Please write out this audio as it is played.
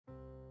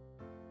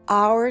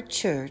Our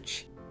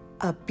Church,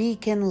 a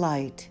Beacon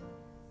Light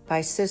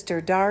by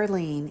Sister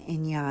Darlene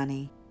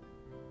Ignani.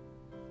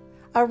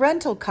 A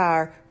rental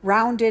car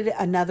rounded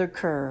another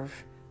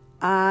curve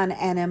on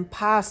an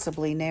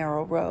impossibly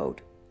narrow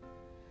road.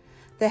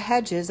 The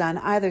hedges on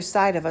either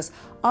side of us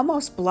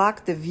almost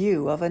blocked the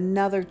view of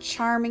another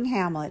charming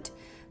hamlet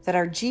that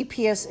our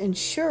GPS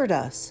ensured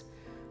us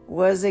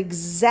was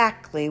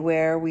exactly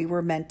where we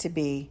were meant to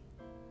be.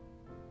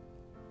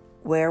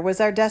 Where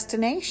was our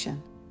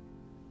destination?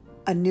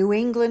 A New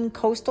England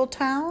coastal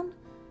town?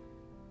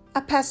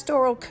 A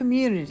pastoral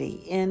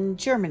community in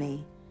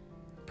Germany?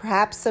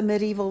 Perhaps a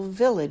medieval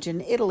village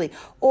in Italy,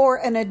 or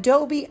an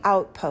adobe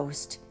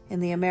outpost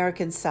in the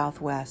American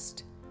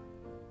Southwest?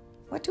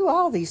 What do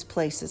all these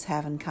places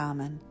have in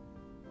common?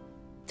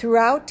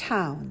 Throughout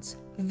towns,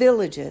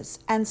 villages,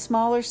 and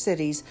smaller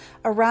cities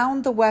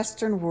around the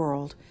Western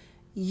world,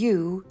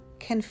 you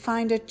can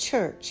find a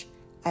church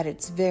at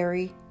its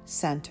very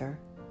center.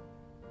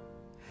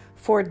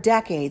 For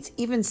decades,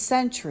 even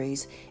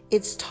centuries,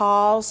 its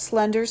tall,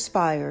 slender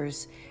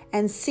spires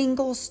and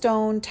single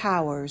stone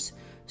towers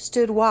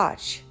stood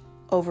watch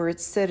over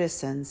its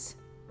citizens.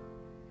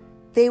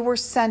 They were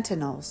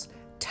sentinels,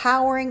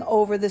 towering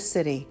over the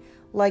city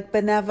like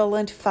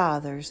benevolent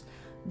fathers,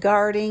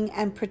 guarding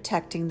and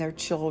protecting their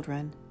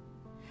children.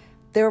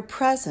 Their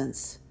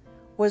presence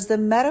was the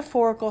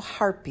metaphorical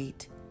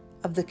heartbeat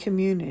of the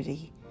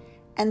community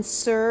and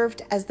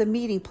served as the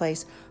meeting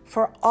place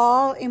for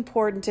all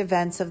important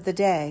events of the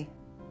day.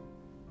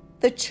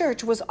 The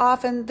church was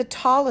often the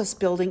tallest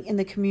building in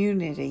the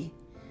community.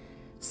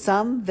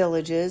 Some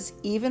villages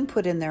even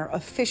put in their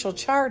official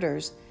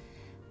charters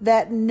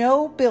that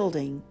no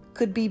building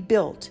could be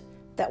built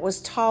that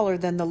was taller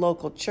than the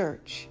local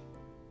church.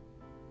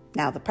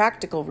 Now, the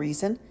practical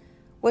reason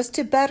was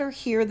to better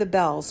hear the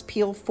bells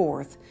peal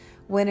forth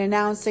when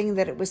announcing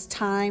that it was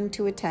time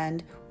to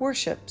attend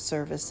worship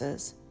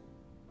services.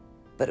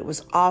 But it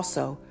was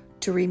also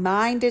to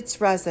remind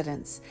its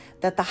residents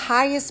that the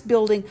highest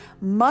building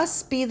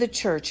must be the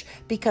church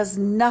because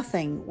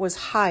nothing was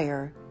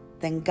higher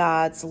than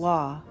God's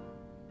law.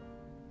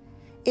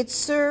 It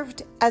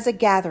served as a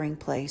gathering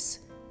place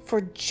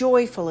for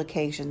joyful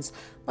occasions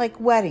like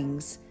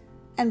weddings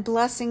and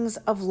blessings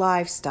of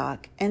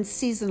livestock and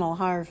seasonal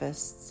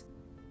harvests.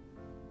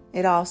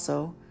 It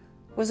also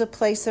was a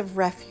place of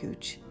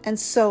refuge and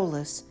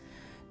solace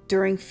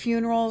during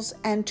funerals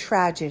and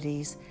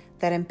tragedies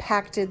that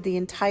impacted the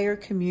entire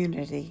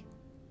community.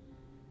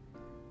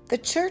 The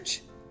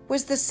church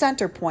was the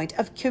center point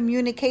of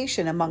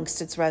communication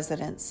amongst its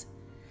residents.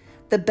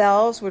 The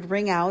bells would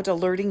ring out,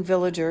 alerting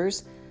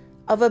villagers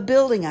of a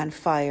building on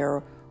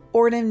fire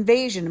or an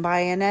invasion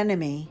by an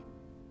enemy.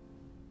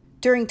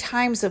 During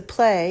times of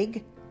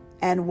plague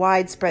and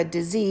widespread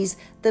disease,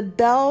 the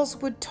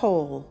bells would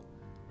toll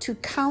to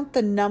count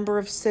the number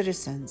of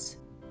citizens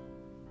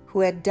who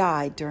had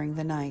died during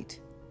the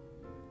night.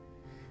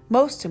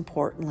 Most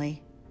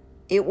importantly,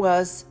 it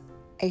was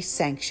a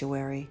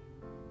sanctuary.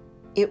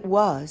 It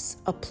was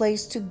a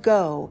place to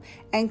go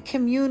and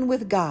commune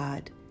with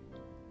God,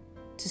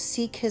 to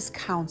seek His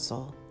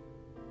counsel,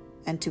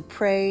 and to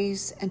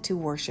praise and to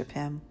worship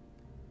Him.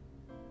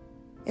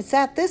 It's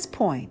at this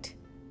point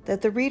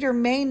that the reader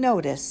may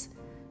notice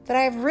that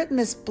I have written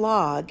this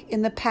blog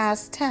in the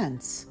past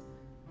tense.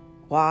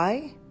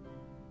 Why?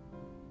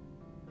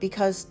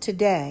 Because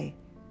today,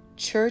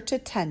 church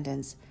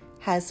attendance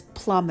has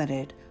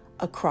plummeted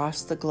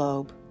across the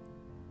globe.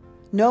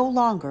 No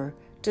longer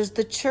does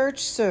the church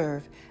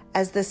serve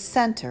as the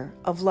center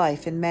of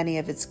life in many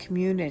of its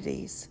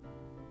communities.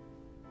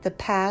 The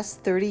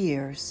past 30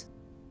 years,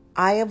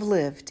 I have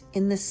lived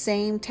in the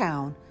same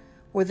town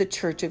where the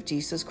Church of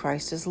Jesus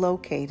Christ is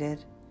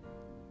located.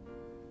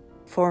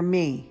 For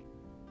me,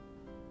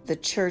 the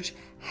church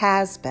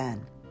has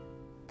been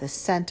the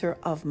center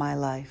of my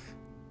life.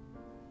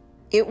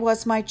 It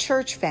was my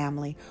church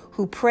family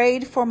who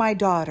prayed for my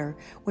daughter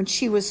when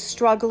she was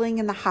struggling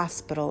in the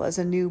hospital as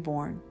a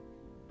newborn.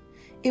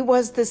 It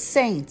was the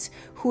saints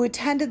who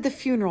attended the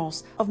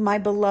funerals of my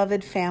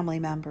beloved family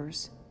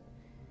members.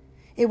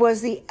 It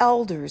was the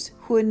elders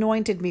who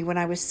anointed me when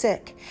I was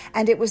sick,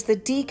 and it was the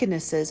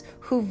deaconesses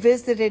who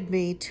visited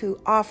me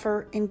to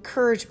offer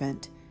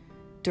encouragement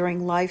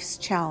during life's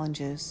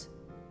challenges.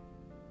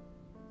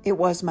 It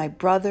was my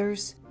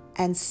brothers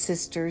and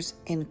sisters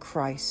in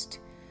Christ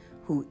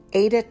who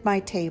ate at my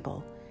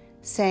table,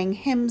 sang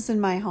hymns in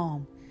my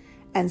home,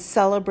 and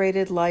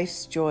celebrated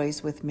life's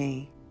joys with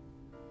me.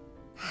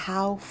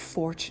 How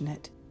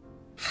fortunate,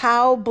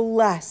 how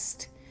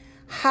blessed,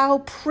 how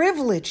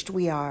privileged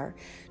we are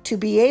to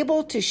be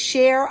able to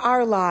share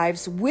our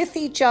lives with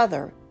each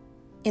other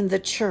in the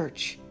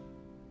church.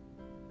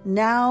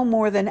 Now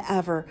more than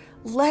ever,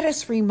 let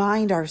us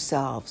remind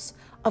ourselves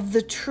of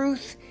the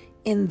truth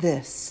in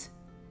this.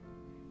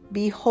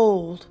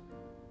 Behold,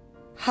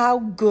 how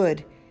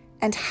good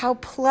and how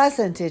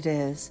pleasant it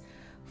is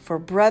for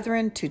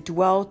brethren to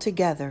dwell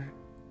together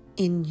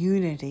in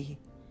unity.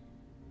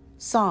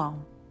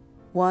 Psalm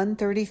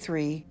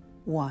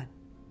 133:1.